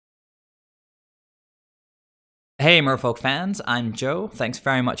Hey Merfolk fans, I'm Joe. Thanks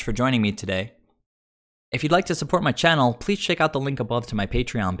very much for joining me today. If you'd like to support my channel, please check out the link above to my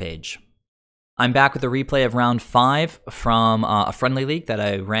Patreon page. I'm back with a replay of round 5 from a friendly league that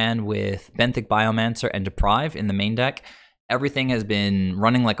I ran with Benthic Biomancer and Deprive in the main deck. Everything has been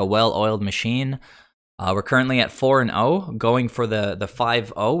running like a well-oiled machine. We're currently at 4-0, going for the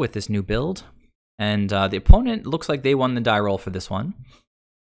 5-0 with this new build. And the opponent looks like they won the die roll for this one.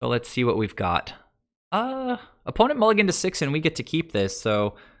 So let's see what we've got. Opponent mulliganed to 6 and we get to keep this,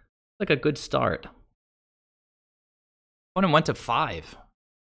 so like a good start. Opponent went to 5.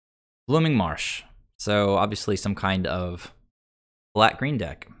 Blooming Marsh. So obviously some kind of black-green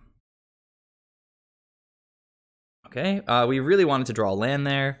deck. Okay, we really wanted to draw a land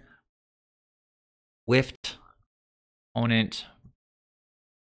there. Whiffed. Opponent.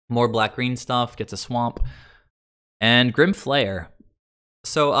 More black-green stuff, gets a swamp. And Grim Flayer.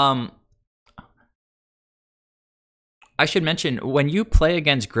 So, I should mention, when you play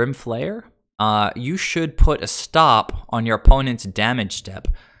against Grim Flayer, you should put a stop on your opponent's damage step.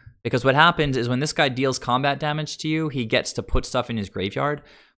 Because what happens is when this guy deals combat damage to you, he gets to put stuff in his graveyard.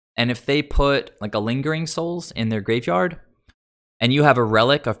 And if they put like a Lingering Souls in their graveyard, and you have a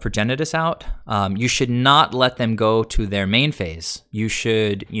Relic of Progenitus out, you should not let them go to their main phase. You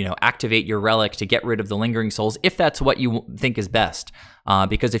should, activate your Relic to get rid of the Lingering Souls if that's what you think is best.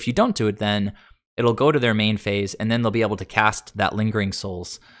 Because if you don't do it, then it'll go to their main phase, and then they'll be able to cast that Lingering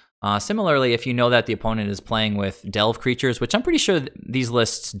Souls. Similarly, if you know that the opponent is playing with Delve creatures, which I'm pretty sure these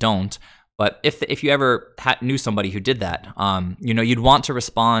lists don't, but if you ever knew somebody who did that, you'd want to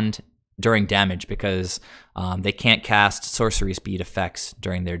respond during damage because they can't cast sorcery speed effects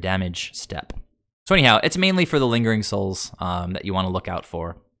during their damage step. So anyhow, it's mainly for the Lingering Souls that you want to look out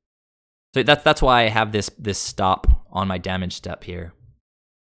for. So that's why I have this stop on my damage step here.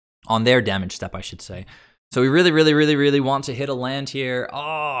 On their damage step, I should say. So we really want to hit a land here.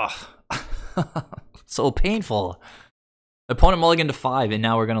 Oh, so painful. Opponent mulliganed to 5, and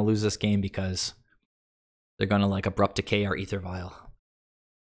now we're going to lose this game because they're going to like abrupt decay our AEther Vial.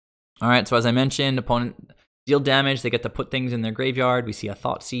 All right, so as I mentioned, opponent deal damage. They get to put things in their graveyard. We see a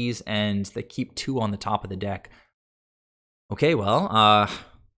Thoughtseize, and they keep 2 on the top of the deck. Okay, well,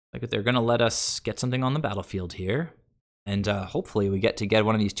 they're going to let us get something on the battlefield here. And hopefully we get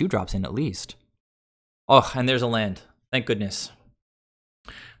one of these 2-drops in at least. Oh, and there's a land. Thank goodness.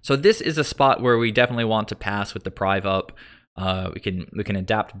 So this is a spot where we definitely want to pass with Deprive up. We can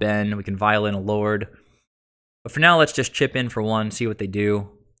adapt Ben. We can vial in a Lord. But for now, let's just chip in for 1, see what they do.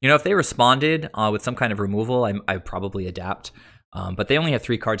 If they responded with some kind of removal, I'd probably adapt. But they only have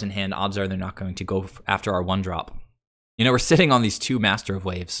 3 cards in hand. Odds are they're not going to go after our 1-drop. We're sitting on these 2 Master of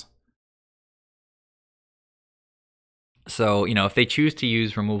Waves. So, if they choose to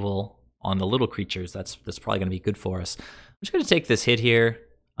use removal on the little creatures, that's probably going to be good for us. I'm just going to take this hit here.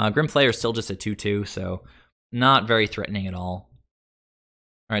 Grim Flayer is still just a 2/2, so not very threatening at all.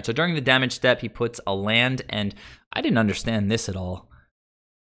 All right, so during the damage step, he puts a land, and I didn't understand this at all.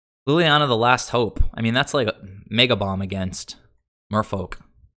 Liliana the Last Hope. I mean, that's like a Mega Bomb against Merfolk.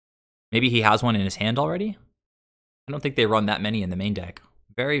 Maybe he has one in his hand already? I don't think they run that many in the main deck.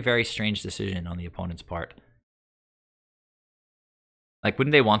 Very strange decision on the opponent's part. Like,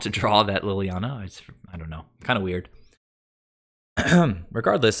 wouldn't they want to draw that Liliana? I don't know. Kind of weird.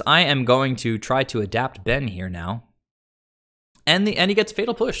 Regardless, I am going to try to adapt Ben here now. And he gets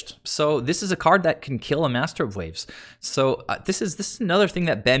Fatal Pushed. So this is a card that can kill a Master of Waves. So this is another thing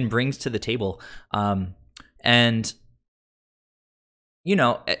that Ben brings to the table. And,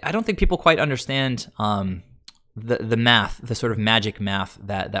 I don't think people quite understand the math, the sort of magic math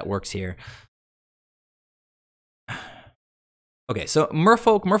that works here. Okay, so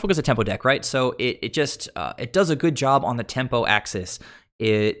Merfolk is a tempo deck, right? So it does a good job on the tempo axis.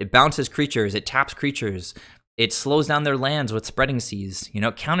 It bounces creatures, it taps creatures, it slows down their lands with Spreading Seas.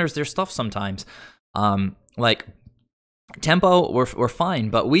 It counters their stuff sometimes. Like tempo, we're fine,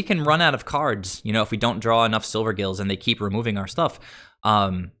 but we can run out of cards. If we don't draw enough Silvergills and they keep removing our stuff.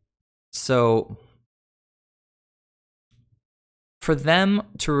 So for them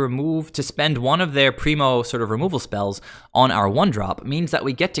to spend one of their primo sort of removal spells on our 1-drop means that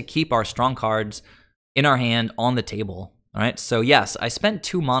we get to keep our strong cards in our hand on the table. All right, so yes, I spent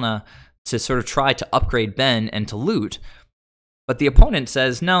 2 mana to sort of try to upgrade Ben and to loot, but the opponent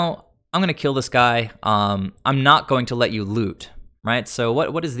says, no, I'm going to kill this guy. I'm not going to let you loot, right? So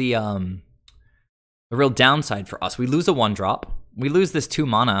what is the real downside for us? We lose a 1-drop. We lose this 2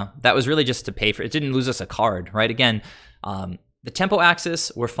 mana. That was really just to pay for it. It didn't lose us a card, right? Again, the tempo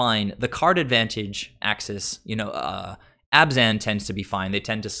axis, we're fine. The card advantage axis, Abzan tends to be fine. They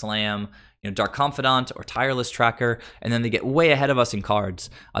tend to slam, Dark Confidant or Tireless Tracker, and then they get way ahead of us in cards.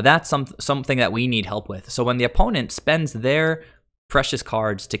 That's something that we need help with. So when the opponent spends their precious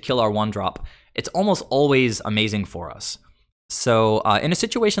cards to kill our 1-drop, it's almost always amazing for us. So in a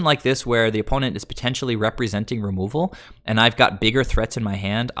situation like this where the opponent is potentially representing removal, and I've got bigger threats in my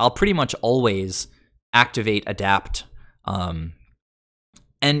hand, I'll pretty much always activate Adapt.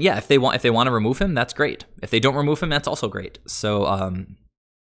 And yeah, if they want to remove him, that's great. If they don't remove him, that's also great. So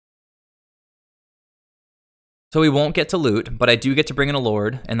so we won't get to loot, but I do get to bring in a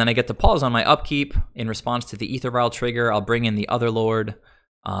Lord, and then I get to pause on my upkeep. In response to the AEther Vial trigger, I'll bring in the other Lord,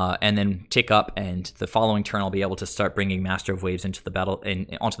 and then tick up, and the following turn I'll be able to start bringing Master of Waves into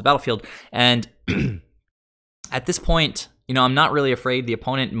the onto the battlefield. And at this point, I'm not really afraid. The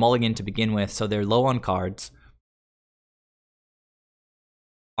opponent mulligan to begin with, so they're low on cards.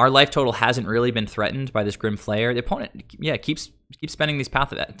 Our life total hasn't really been threatened by this Grim Flayer. The opponent, yeah, keeps spending these Path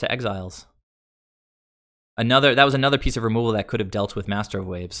to Exiles. That was another piece of removal that could have dealt with Master of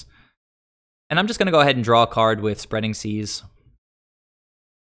Waves. And I'm just going to go ahead and draw a card with Spreading Seas.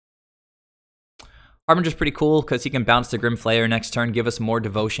 Harbinger's pretty cool because he can bounce the Grim Flayer next turn, give us more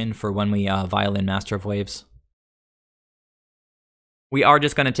devotion for when we vial in Master of Waves. We are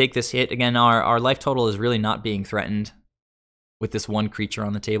just going to take this hit. Again, our life total is really not being threatened with this one creature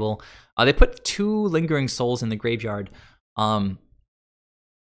on the table. They put 2 Lingering Souls in the graveyard.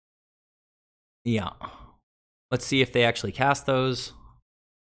 Yeah. Let's see if they actually cast those.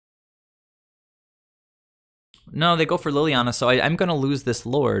 No, they go for Liliana, so I'm going to lose this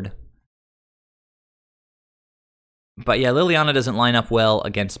Lord. But yeah, Liliana doesn't line up well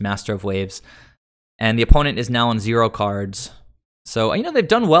against Master of Waves. And the opponent is now on 0 cards. So, they've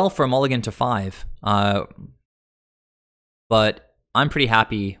done well for a mulligan to 5. But I'm pretty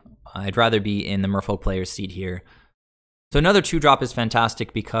happy. I'd rather be in the Merfolk player's seat here. So another 2-drop is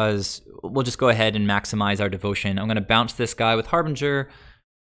fantastic because we'll just go ahead and maximize our devotion. I'm going to bounce this guy with Harbinger.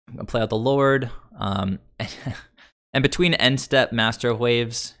 I'm going to play out the Lord. And between end step Master of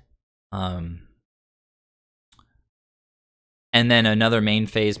Waves, and then another main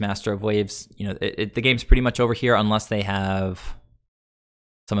phase Master of Waves, the game's pretty much over here unless they have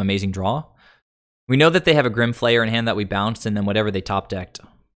some amazing draw. We know that they have a Grim Flayer in hand that we bounced, and then whatever they top decked.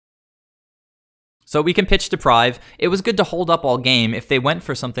 So we can pitch Deprive. It was good to hold up all game. If they went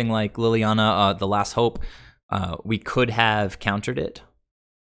for something like Liliana, the Last Hope, we could have countered it.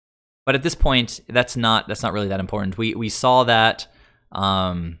 But at this point, that's not really that important. We saw that.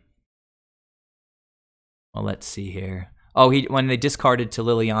 Well, let's see here. Oh, when they discarded to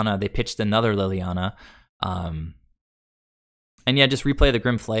Liliana, they pitched another Liliana. And yeah, just replay the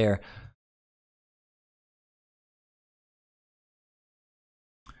Grim Flayer.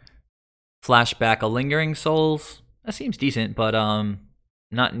 Flashback a Lingering Souls. That seems decent, but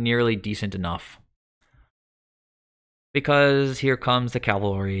not nearly decent enough. Because here comes the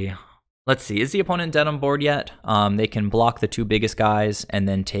Cavalry. Let's see, is the opponent dead on board yet? They can block the 2 biggest guys and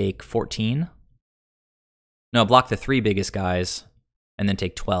then take 14. No, block the 3 biggest guys and then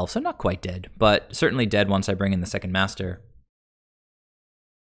take 12. So not quite dead, but certainly dead once I bring in the second Master.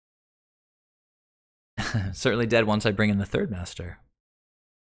 Certainly dead once I bring in the third Master.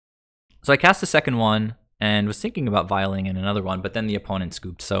 So I cast the second one and was thinking about vialing in another one, but then the opponent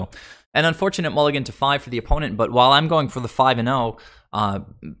scooped. So an unfortunate mulligan to 5 for the opponent, but while I'm going for the 5-0, I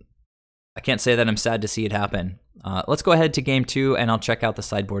can't say that I'm sad to see it happen. Let's go ahead to game 2 and I'll check out the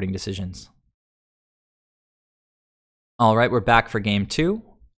sideboarding decisions. All right, we're back for game 2.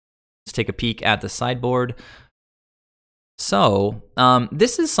 Let's take a peek at the sideboard. So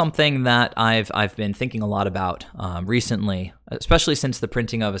this is something that I've been thinking a lot about recently, especially since the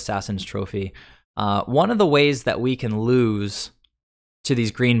printing of Assassin's Trophy. One of the ways that we can lose to these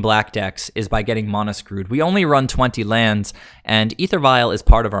green-black decks is by getting mana screwed. We only run 20 lands, and AEther Vial is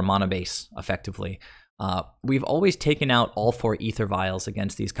part of our mana base, effectively. We've always taken out all 4 AEther Vials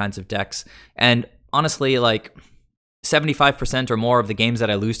against these kinds of decks, and honestly, like 75% or more of the games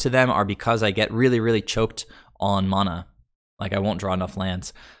that I lose to them are because I get really, really choked on mana. Like, I won't draw enough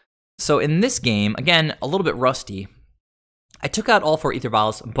lands. So in this game, again, a little bit rusty, I took out all 4 AEther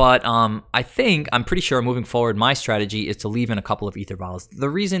Vials, but I'm pretty sure moving forward, my strategy is to leave in a couple of AEther Vials. The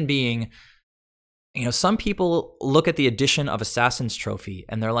reason being, some people look at the addition of Assassin's Trophy,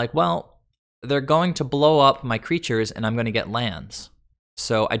 and they're like, well, they're going to blow up my creatures, and I'm going to get lands.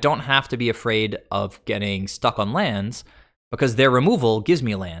 So I don't have to be afraid of getting stuck on lands, because their removal gives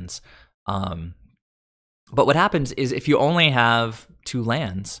me lands. But what happens is if you only have 2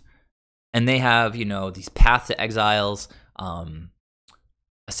 lands, and they have, these Path to Exiles,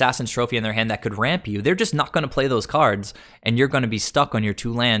 Assassin's Trophy in their hand that could ramp you, they're just not going to play those cards, and you're going to be stuck on your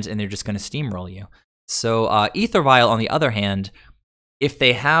 2 lands, and they're just going to steamroll you. So AEther Vial, on the other hand, if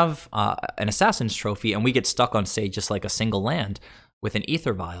they have an Assassin's Trophy and we get stuck on, say, just like a single land with an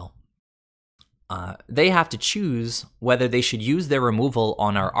AEther Vial, they have to choose whether they should use their removal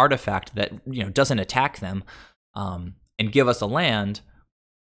on our artifact that doesn't attack them and give us a land,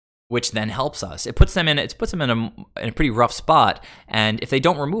 which then helps us. It puts them in a pretty rough spot, and if they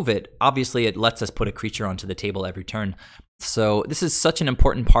don't remove it, obviously it lets us put a creature onto the table every turn. So this is such an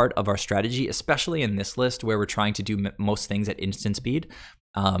important part of our strategy, especially in this list where we're trying to do most things at instant speed,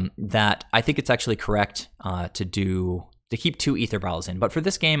 that I think it's actually correct to keep 2 AEther Vials in. But for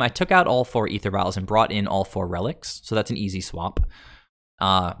this game, I took out all 4 AEther Vials and brought in all 4 relics, so that's an easy swap.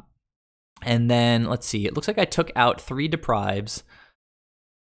 And then, let's see, it looks like I took out 3 Deprives,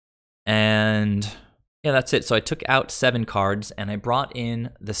 and yeah, that's it. So I took out 7 cards, and I brought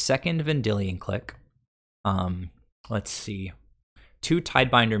in the 2nd Vendilion Clique. Let's see, 2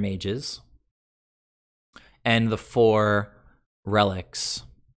 Tidebinder Mages, and the 4 relics.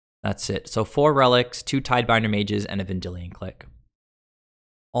 That's it. So 4 relics, 2 Tidebinder Mages, and a Vendilion Clique.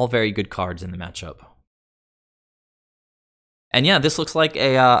 All very good cards in the matchup. And yeah, this looks like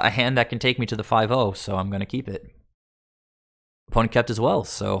a hand that can take me to the 5-0, so I'm going to keep it. Opponent kept as well,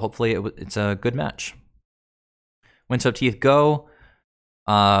 so hopefully it's a good match. Windswept Teeth go.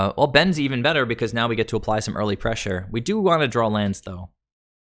 Well, Ben's even better because now we get to apply some early pressure. We do want to draw lands, though.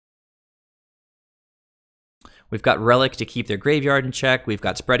 We've got Relic to keep their graveyard in check. We've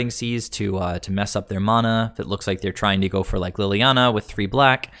got Spreading Seas to mess up their mana. If it looks like they're trying to go for like Liliana with 3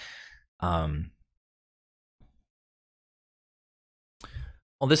 black. Well,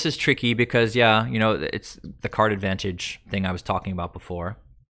 this is tricky because, yeah, it's the card advantage thing I was talking about before.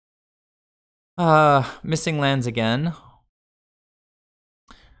 Missing lands again.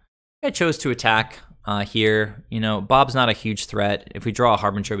 I chose to attack here. Bob's not a huge threat. If we draw a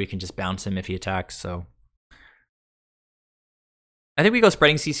Harbinger, we can just bounce him if he attacks, so. I think we go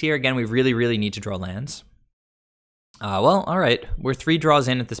Spreading Seas here. Again, we really, really need to draw lands. Well, all right. We're 3 draws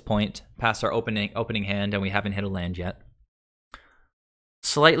in at this point, past our opening hand, and we haven't hit a land yet.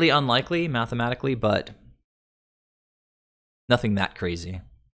 Slightly unlikely, mathematically, but nothing that crazy.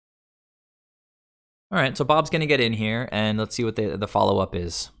 All right, so Bob's going to get in here, and let's see what the follow-up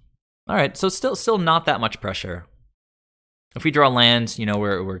is. All right, so still not that much pressure. If we draw lands,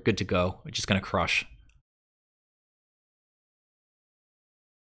 we're good to go. We're just going to crush.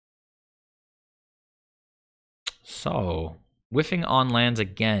 So, whiffing on lands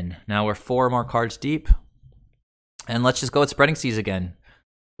again. Now we're 4 more cards deep. And let's just go with Spreading Seas again.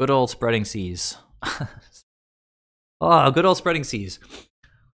 Good old Spreading Seas. Oh, good old Spreading Seas.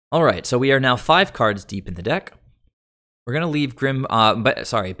 All right, so we are now 5 cards deep in the deck. We're going to leave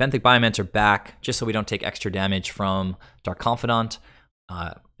Benthic Biomancer back, just so we don't take extra damage from Dark Confidant.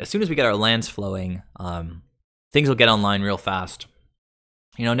 As soon as we get our lands flowing, things will get online real fast.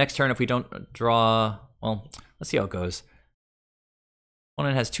 Next turn, if we don't draw... Well, let's see how it goes.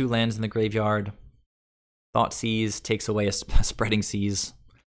 Opponent has 2 lands in the graveyard. Thought Seas takes away a Spreading Seas.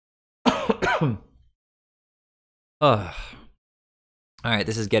 Alright,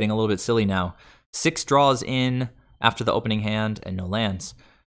 this is getting a little bit silly now. 6 draws in after the opening hand and no lands.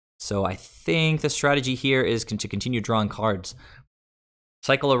 So I think the strategy here is to continue drawing cards.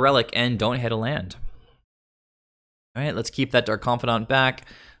 Cycle a Relic and don't hit a land. Alright, let's keep that Dark Confidant back.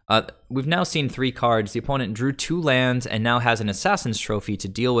 We've now seen 3 cards. The opponent drew 2 lands and now has an Assassin's Trophy to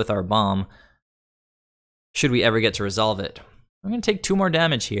deal with our bomb, should we ever get to resolve it. I'm going to take 2 more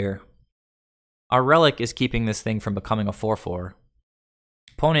damage here. Our Relic is keeping this thing from becoming a 4/4.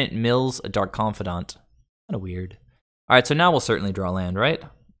 Opponent mills a Dark Confidant. Kind of weird. Alright, so now we'll certainly draw land, right?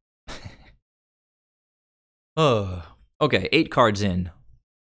 Okay, 8 cards in.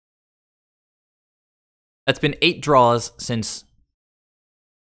 That's been 8 draws since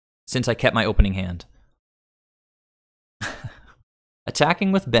I kept my opening hand.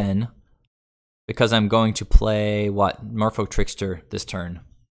 Attacking with Ben, because I'm going to play, Merfolk Trickster this turn.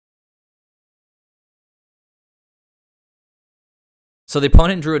 So the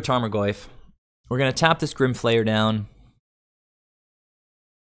opponent drew a Tarmogoyf. We're going to tap this Grimflayer down.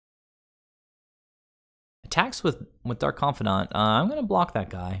 Attacks with Dark Confidant. I'm going to block that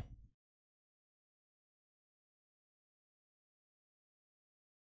guy.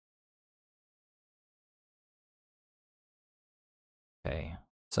 Okay,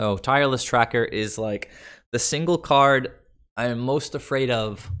 so Tireless Tracker is like the single card I am most afraid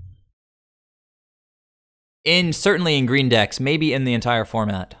of certainly in green decks, maybe in the entire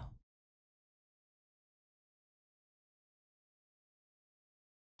format.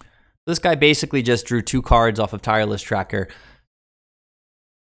 This guy basically just drew 2 cards off of Tireless Tracker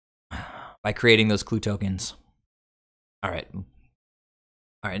by creating those clue tokens. All right,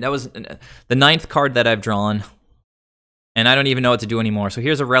 that was the 9th card that I've drawn, and I don't even know what to do anymore. So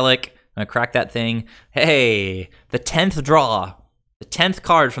here's a relic. I'm gonna crack that thing. Hey, the 10th draw. The 10th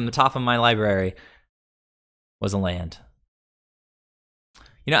card from the top of my library was a land.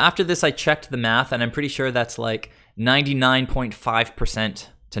 You know, after this, I checked the math, and I'm pretty sure that's like 99.5%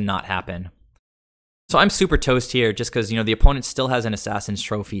 to not happen. So I'm super toast here just because, you know, the opponent still has an Assassin's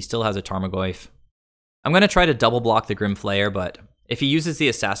Trophy, still has a Tarmogoyf. I'm going to try to double block the Grim Flayer, but if he uses the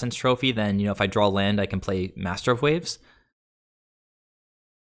Assassin's Trophy, then, you know, if I draw land, I can play Master of Waves.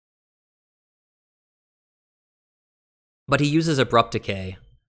 But he uses Abrupt Decay.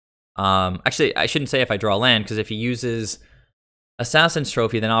 Actually, I shouldn't say if I draw land, because if he uses Assassin's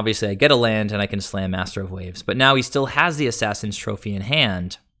Trophy, then obviously I get a land and I can slam Master of Waves. But now he still has the Assassin's Trophy in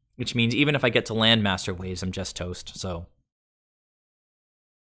hand, which means even if I get to land Master of Waves, I'm just toast. So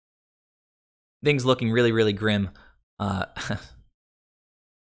things looking really, really grim.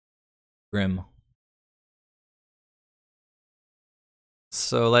 Grim.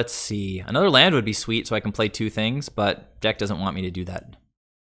 So let's see. Another land would be sweet, so I can play 2 things, but deck doesn't want me to do that.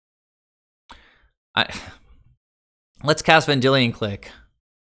 Let's cast Vendilion Clique.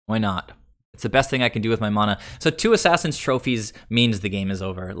 Why not? It's the best thing I can do with my mana. So 2 Assassin's Trophies means the game is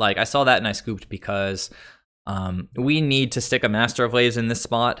over. Like, I saw that and I scooped because we need to stick a Master of Waves in this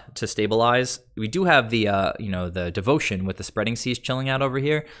spot to stabilize. We do have the, you know, the Devotion with the Spreading Seas chilling out over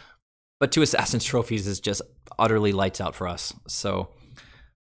here, but 2 Assassin's Trophies is just utterly lights out for us. So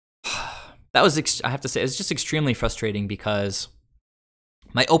that was, I have to say, it's just extremely frustrating because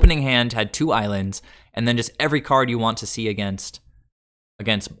my opening hand had 2 islands, and then just every card you want to see against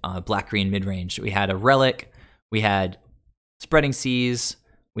black-green mid-range. We had a Relic, we had Spreading Seas,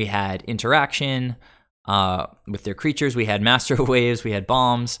 we had Interaction with their creatures, we had Master of Waves, we had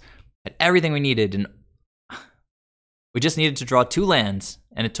Bombs, had everything we needed, and we just needed to draw 2 lands,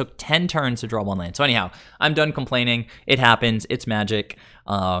 and it took 10 turns to draw 1 land. So anyhow, I'm done complaining. It happens. It's Magic.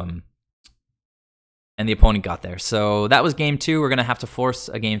 And the opponent got there. So that was game 2. We're going to have to force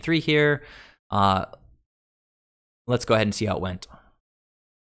a game 3 here. Let's go ahead and see how it went.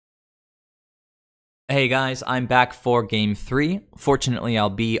 Hey guys, I'm back for game 3. Fortunately, I'll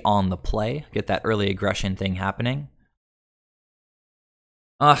be on the play. Get that early aggression thing happening.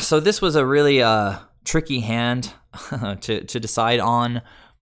 So this was a really tricky hand to decide on.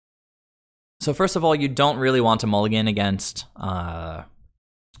 So first of all, you don't really want to mulligan against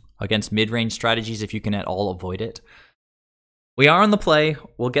mid-range strategies if you can at all avoid it. We are on the play.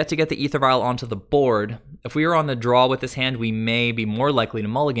 We'll get the AEther Vial onto the board. If we were on the draw with this hand, we may be more likely to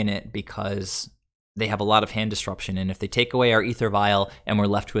mulligan it because they have a lot of hand disruption, and if they take away our AEther Vial and we're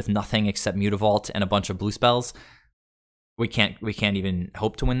left with nothing except Mutavault and a bunch of blue spells, we can't even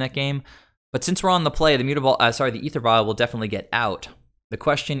hope to win that game. But since we're on the play, the AEther Vial will definitely get out. The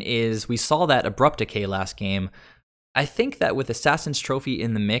question is, we saw that Abrupt Decay last game. I think that with Assassin's Trophy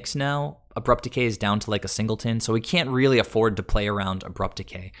in the mix now, Abrupt Decay is down to like a singleton, so we can't really afford to play around Abrupt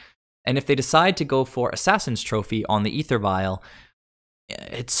Decay. And if they decide to go for Assassin's Trophy on the AEther Vial,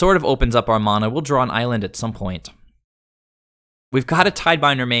 it sort of opens up our mana. We'll draw an island at some point. We've got a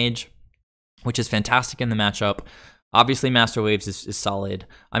Tidebinder Mage, which is fantastic in the matchup. Obviously, Master Waves is solid.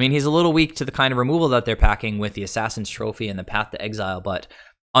 I mean, he's a little weak to the kind of removal that they're packing with the Assassin's Trophy and the Path to Exile, but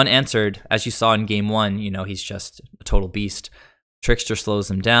unanswered, as you saw in game 1, you know, he's just a total beast. Trickster slows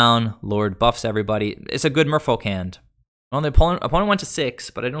them down. Lord buffs everybody. It's a good Merfolk hand. Well, the opponent went to 6,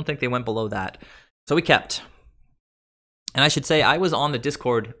 but I don't think they went below that. So we kept. And I should say, I was on the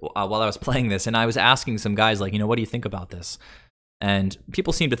Discord while I was playing this, and I was asking some guys, like, you know, what do you think about this? And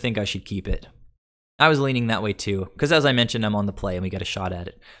people seem to think I should keep it. I was leaning that way too, because as I mentioned, I'm on the play and we get a shot at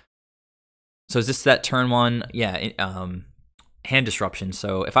it. So is this that turn 1? Yeah, hand disruption.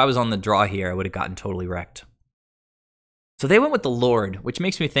 So if I was on the draw here, I would have gotten totally wrecked. So they went with the Lord, which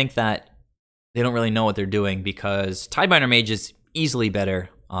makes me think that they don't really know what they're doing, because Tidebinder Mage is easily better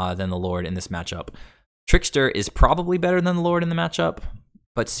than the Lord in this matchup. Trickster is probably better than the Lord in the matchup,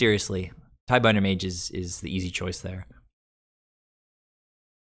 but seriously, Tidebinder Mage is the easy choice there.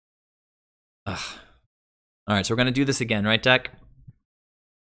 Ugh. All right, so we're going to do this again, right, deck?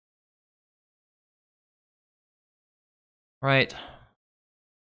 Right.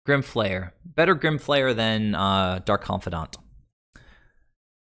 Grim Flayer. Better Grim Flayer than Dark Confidant.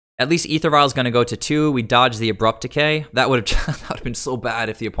 At least AEther Vial is going to go to 2. We dodge the Abrupt Decay. That would have been so bad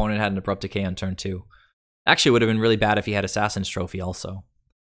if the opponent had an Abrupt Decay on turn 2. Actually, would have been really bad if he had Assassin's Trophy also.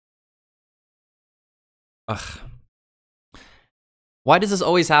 Ugh. Why does this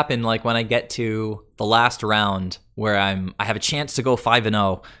always happen, like, when I get to the last round where I have a chance to go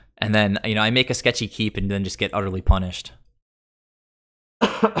 5-0, and then, you know, I make a sketchy keep and then just get utterly punished?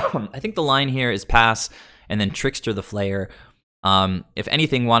 I think the line here is pass and then Trickster the Flayer. If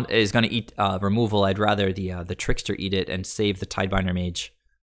anything is going to eat removal, I'd rather the Trickster eat it and save the Tidebinder Mage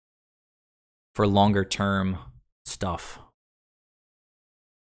for longer term stuff.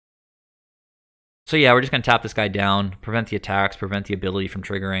 So yeah, we're just going to tap this guy down, prevent the attacks, prevent the ability from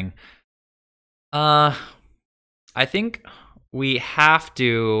triggering. I think we have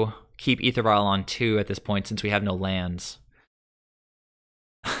to keep AEther Vial on 2 at this point since we have no lands.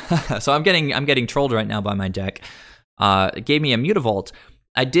 So I'm getting trolled right now by my deck. It gave me a Mutavault.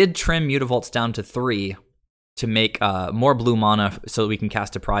 I did trim Mutavaults down to 3 to make more blue mana so that we can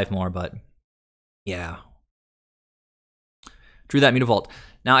cast Deprive more, but yeah. Drew that Mutavault.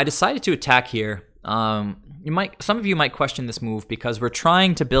 Now I decided to attack here. Some of you might question this move because we're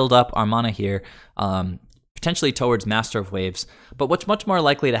trying to build up our mana here, potentially towards Master of Waves. But what's much more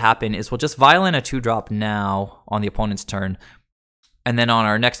likely to happen is we'll just Vial in a 2-drop now on the opponent's turn, and then on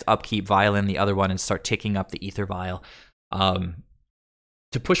our next upkeep, Vial in the other one and start ticking up the AEther Vial.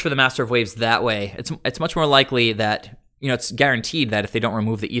 To push for the Master of Waves that way, it's much more likely that, you know, it's guaranteed that if they don't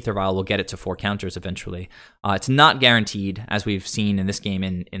remove the AEther Vial, we'll get it to 4 counters eventually. It's not guaranteed, as we've seen in this game,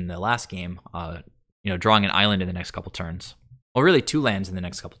 in the last game, you know, drawing an island in the next couple turns. Well, really 2 lands in the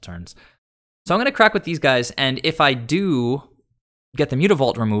next couple turns. So I'm going to crack with these guys, and if I do get the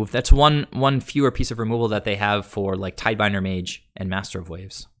Mutavault removed, that's one fewer piece of removal that they have for, like, Tidebinder Mage and Master of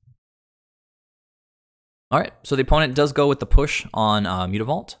Waves. All right, so the opponent does go with the push on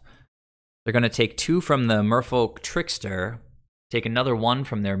Mutavault. They're going to take 2 from the Merfolk Trickster, take another 1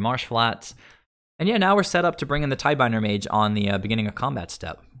 from their Marsh Flats, and yeah, now we're set up to bring in the Tidebinder Mage on the beginning of combat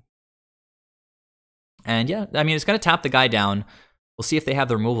step. And yeah, I mean, it's going to tap the guy down. We'll see if they have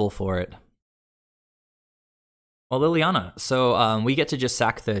the removal for it. Well, Liliana. So we get to just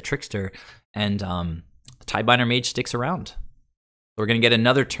sack the Trickster, and the Tidebinder Mage sticks around. So we're going to get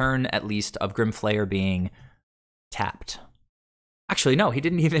another turn, at least, of Grimflayer being tapped. Actually, no, it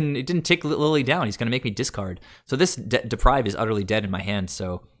didn't tick Lily down. He's going to make me discard. So this Deprive is utterly dead in my hand,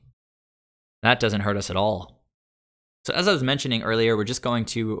 so that doesn't hurt us at all. So as I was mentioning earlier, we're just going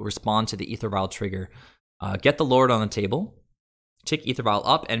to respond to the AEther Vial trigger. Get the Lord on the table, tick AEther Vial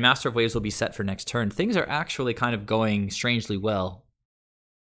up, and Master of Waves will be set for next turn. Things are actually kind of going strangely well.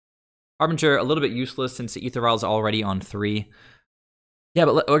 Harbinger, a little bit useless since the AEther Vial is already on 3. Yeah,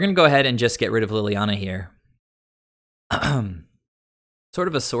 but we're going to go ahead and just get rid of Liliana here. Sort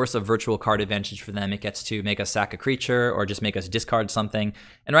of a source of virtual card advantage for them. It gets to make us sack a creature or just make us discard something.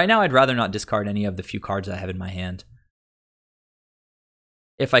 And right now, I'd rather not discard any of the few cards I have in my hand,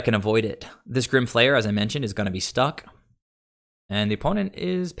 if I can avoid it. This Grimflayer, as I mentioned, is going to be stuck. And the opponent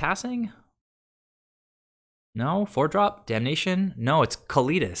is passing? No? 4-drop? Damnation? No, it's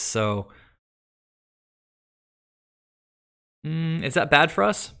Kalitas, so... is that bad for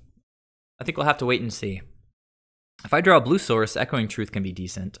us? I think we'll have to wait and see. If I draw a blue source, Echoing Truth can be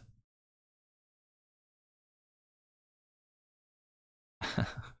decent.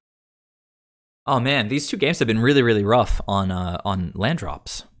 Oh man, these 2 games have been really, really rough on land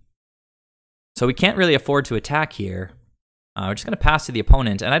drops. So we can't really afford to attack here. We're just going to pass to the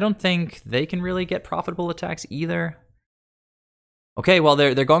opponent, and I don't think they can really get profitable attacks either. Okay, well,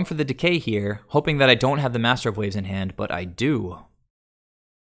 they're going for the decay here, hoping that I don't have the Master of Waves in hand, but I do.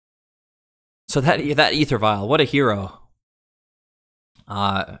 So that AEther Vial, what a hero.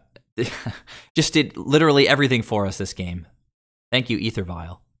 Just did literally everything for us this game. Thank you, AEther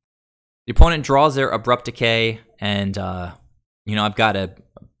Vial. The opponent draws their Abrupt Decay, and, you know, I've got a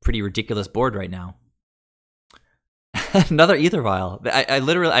pretty ridiculous board right now. Another AEther Vial.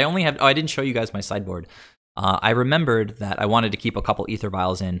 I only have... Oh, I didn't show you guys my sideboard. I remembered that I wanted to keep a couple AEther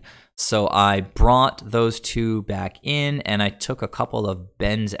Vials in, so I brought those 2 back in, and I took a couple of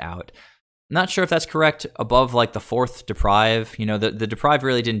Bends out. Not sure if that's correct above, like, the 4th Deprive. You know, the Deprive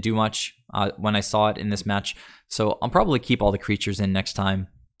really didn't do much when I saw it in this match, so I'll probably keep all the creatures in next time.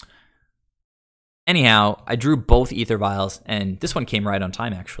 Anyhow, I drew both AEther Vials, and this one came right on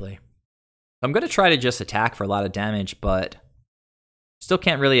time, actually. I'm going to try to just attack for a lot of damage, but still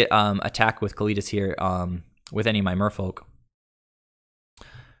can't really attack with Kalitas here with any of my Merfolk.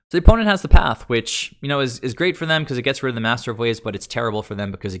 So the opponent has the Path, which, you know, is great for them because it gets rid of the Master of Waves, but it's terrible for them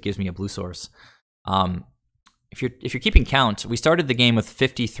because it gives me a blue source. If you're keeping count, we started the game with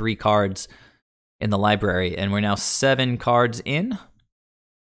 53 cards in the library, and we're now 7 cards in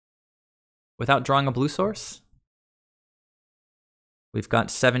without drawing a blue source. We've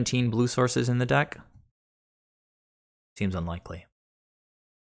got 17 blue sources in the deck. Seems unlikely.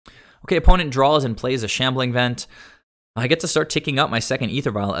 Okay, opponent draws and plays a Shambling Vent. I get to start ticking up my second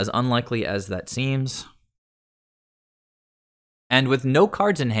AEther Vial, as unlikely as that seems. And with no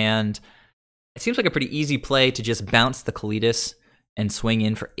cards in hand, it seems like a pretty easy play to just bounce the Kalitas and swing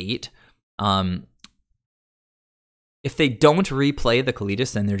in for 8. If they don't replay the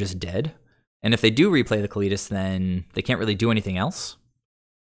Kalitas, then they're just dead. And if they do replay the Kalitas, then they can't really do anything else.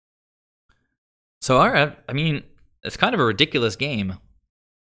 So, alright, I mean, it's kind of a ridiculous game.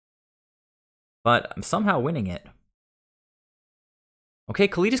 But I'm somehow winning it. Okay,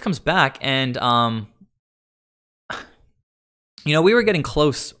 Kalitas comes back, and, you know, we were getting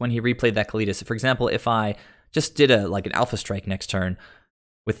close when he replayed that Kalitas. For example, if I just did like an Alpha Strike next turn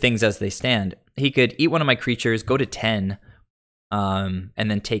with things as they stand, he could eat one of my creatures, go to 10, and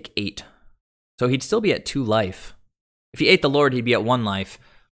then take 8. So he'd still be at 2 life. If he ate the Lord, he'd be at 1 life.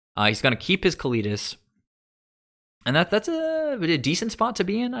 He's going to keep his Kalitas. And that's a decent spot to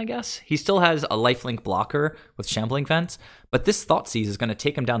be in, I guess. He still has a lifelink blocker with Shambling Vents, but this Thoughtseize is going to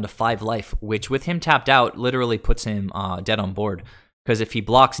take him down to 5 life, which with him tapped out literally puts him dead on board. Because if he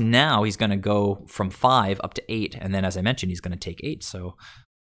blocks now, he's going to go from 5 up to 8, and then as I mentioned, he's going to take 8. So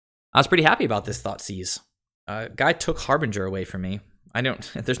I was pretty happy about this Thoughtseize. Guy took Harbinger away from me.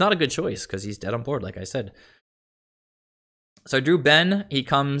 There's not a good choice because he's dead on board, like I said. So I drew Ben. He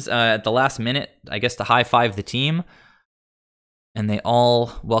comes at the last minute, I guess, to high-five the team. And they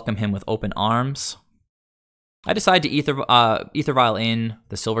all welcome him with open arms. I decide to AEther Vial in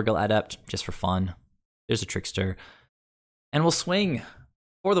the Silvergill Adept just for fun. There's a Trickster. And we'll swing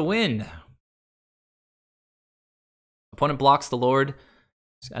for the win. Opponent blocks the Lord.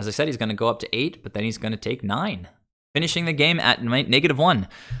 As I said, he's going to go up to 8, but then he's going to take 9. Finishing the game at -1.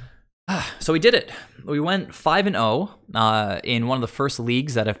 So we did it. We went 5-0 in one of the first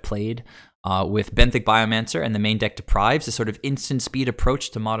leagues that I've played with Benthic Biomancer and the main deck Deprives, a sort of instant speed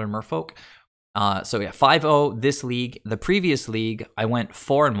approach to modern Merfolk. So yeah, 5-0 this league. The previous league, I went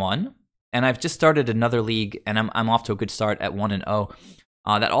 4-1, and I've just started another league, and I'm off to a good start at 1-0.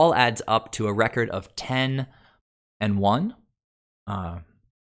 That all adds up to a record of 10-1.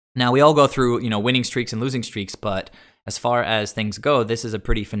 Now we all go through, winning streaks and losing streaks, but as far as things go, this is a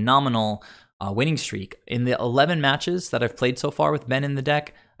pretty phenomenal winning streak. In the 11 matches that I've played so far with Ben in the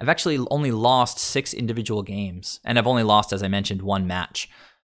deck, I've actually only lost 6 individual games, and I've only lost, as I mentioned, 1 match.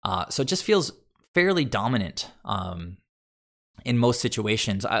 So it just feels fairly dominant in most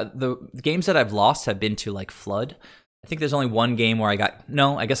situations. The games that I've lost have been to like Flood. I think there's only one game where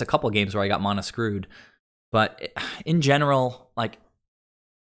I guess a couple games where I got mana screwed. But in general, like,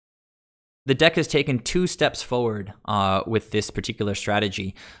 the deck has taken 2 steps forward with this particular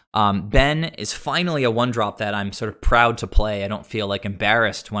strategy. Ben is finally a 1-drop that I'm sort of proud to play. I don't feel like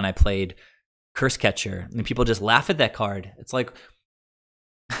embarrassed when I played Curse Catcher. And people just laugh at that card. It's like,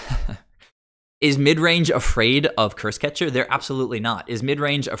 is mid-range afraid of Curse Catcher? They're absolutely not. Is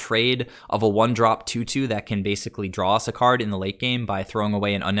mid-range afraid of a 1-drop 2/2 that can basically draw us a card in the late game by throwing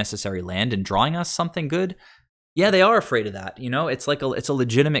away an unnecessary land and drawing us something good? Yeah, they are afraid of that. It's like it's a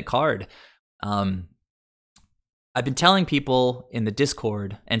legitimate card. I've been telling people in the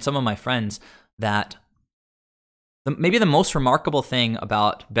Discord and some of my friends that maybe the most remarkable thing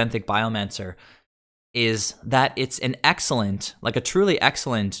about Benthic Biomancer is that it's an excellent, like a truly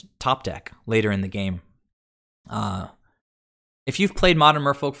excellent top deck later in the game. If you've played Modern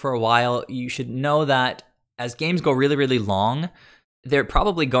Merfolk for a while, you should know that as games go really, really long, they're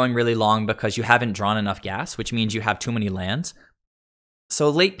probably going really long because you haven't drawn enough gas, which means you have too many lands. So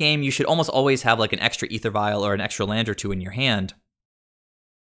late game, you should almost always have like an extra AEther Vial or an extra land or 2 in your hand,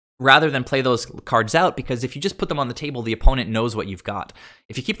 rather than play those cards out, because if you just put them on the table, the opponent knows what you've got.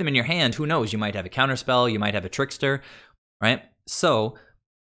 If you keep them in your hand, who knows? You might have a counterspell, you might have a Trickster, right? So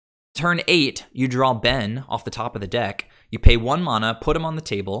turn 8, you draw Ben off the top of the deck, you pay 1 mana, put him on the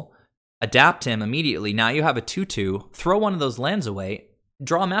table, adapt him immediately. Now you have a 2/2, throw one of those lands away,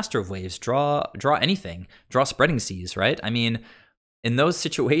 draw Master of Waves, draw anything, draw Spreading Seas, right? I mean, in those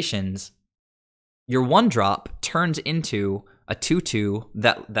situations, your 1-drop turns into a 2/2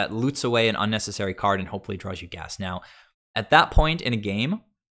 that loots away an unnecessary card and hopefully draws you gas. Now, at that point in a game,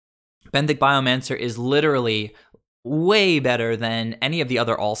 Benthic Biomancer is literally way better than any of the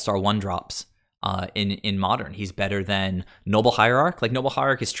other all-star 1-drops in Modern. He's better than Noble Hierarch. Like, Noble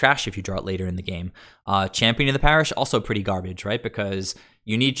Hierarch is trash if you draw it later in the game. Champion of the Parish, also pretty garbage, right? Because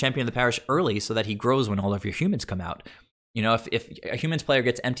you need Champion of the Parish early so that he grows when all of your humans come out. If a humans player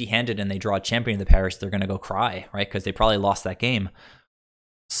gets empty-handed and they draw a Champion of the Parish, they're going to go cry, right? Because they probably lost that game.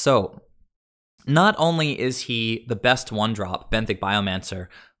 So, not only is he the best 1-drop, Benthic Biomancer,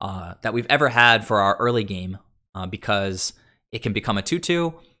 that we've ever had for our early game, because it can become a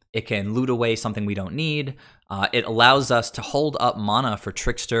 2/2, It can loot away something we don't need. It allows us to hold up mana for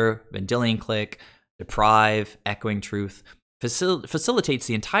Trickster, Vendilion Clique, Deprive, Echoing Truth. Facilitates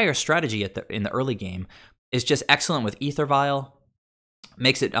the entire strategy in the early game. Is just excellent with AEther Vial.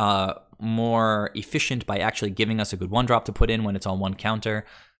 Makes it more efficient by actually giving us a good 1-drop to put in when it's on 1 counter.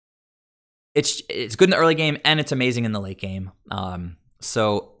 It's good in the early game, and it's amazing in the late game.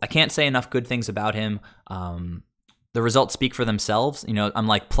 So I can't say enough good things about him. The results speak for themselves. You know, I'm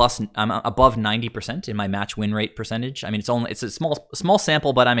above 90% in my match win rate percentage. I mean, it's a small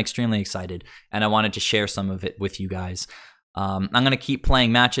sample, but I'm extremely excited, and I wanted to share some of it with you guys. I'm going to keep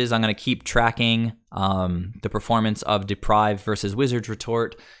playing matches. I'm going to keep tracking the performance of Deprive versus Wizards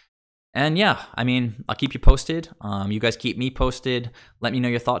Retort. And yeah, I mean, I'll keep you posted. You guys keep me posted. Let me know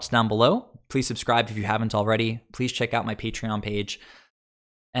your thoughts down below. Please subscribe if you haven't already. Please check out my Patreon page.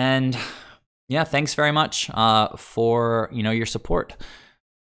 And yeah, thanks very much for your support.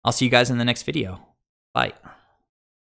 I'll see you guys in the next video. Bye.